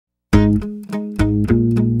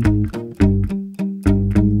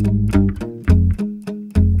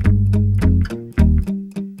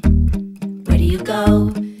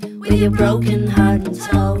your broken heart and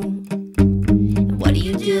soul? And what do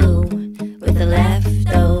you do with the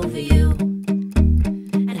leftover you?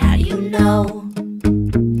 And how do you know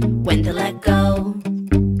when to let go?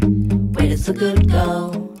 Where does the good go?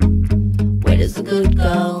 Where does the good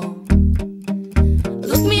go?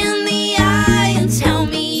 Look me in the eye and tell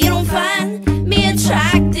me you don't find me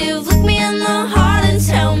attractive. Look me in the heart and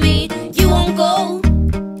tell me you won't go.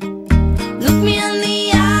 Look me in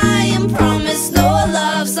the eye and promise no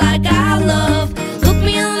love's like I love. Look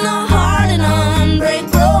me in the heart and unbreak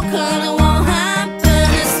broken. It won't happen.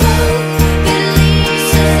 It's love that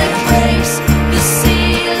leaves us that breaks the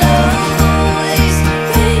seal of always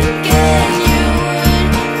thinking you would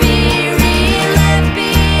be real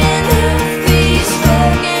happy and healthy,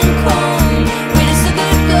 strong and calm. Where does the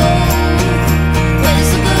good go? Where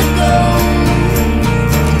does the good go?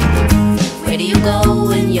 Where do you go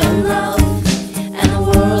when you're loved?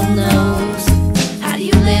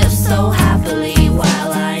 So happily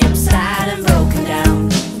while I am sad and broken down.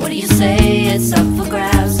 What do you say? It's up for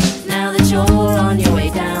grabs now that you're on your way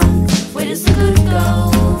down. Where does the good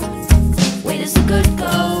go? Where does the good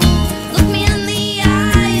go? Look me in the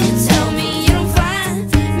eye and tell me you don't find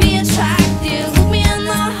me attractive. Look me in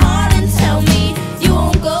the heart and tell me you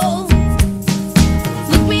won't go.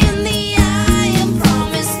 Look me in the eye and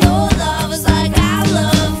promise no love is like I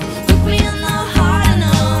love. Look me in the heart and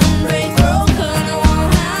unbreak broken. It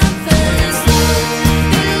won't happen.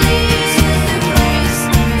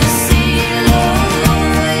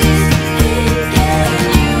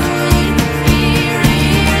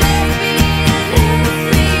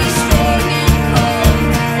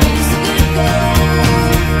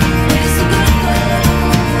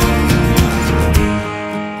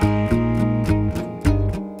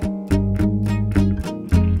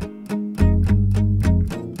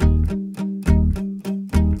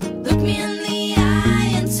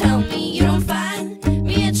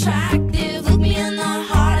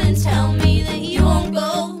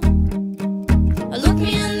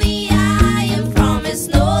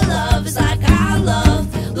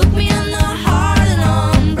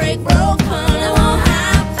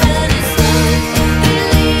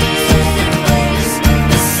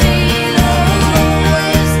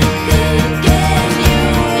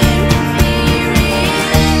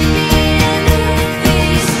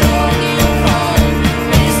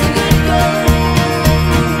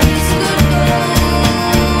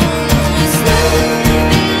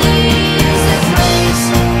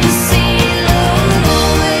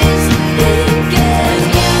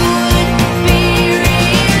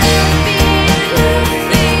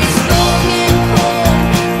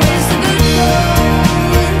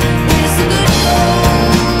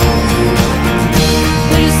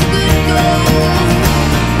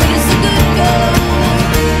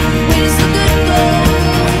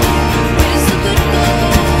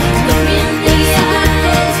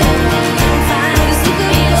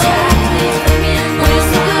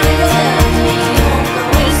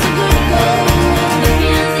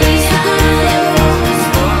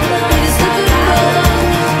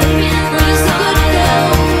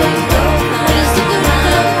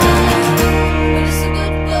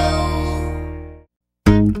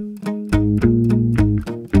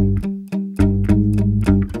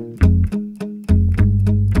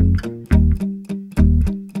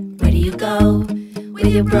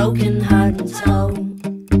 With your broken heart and soul.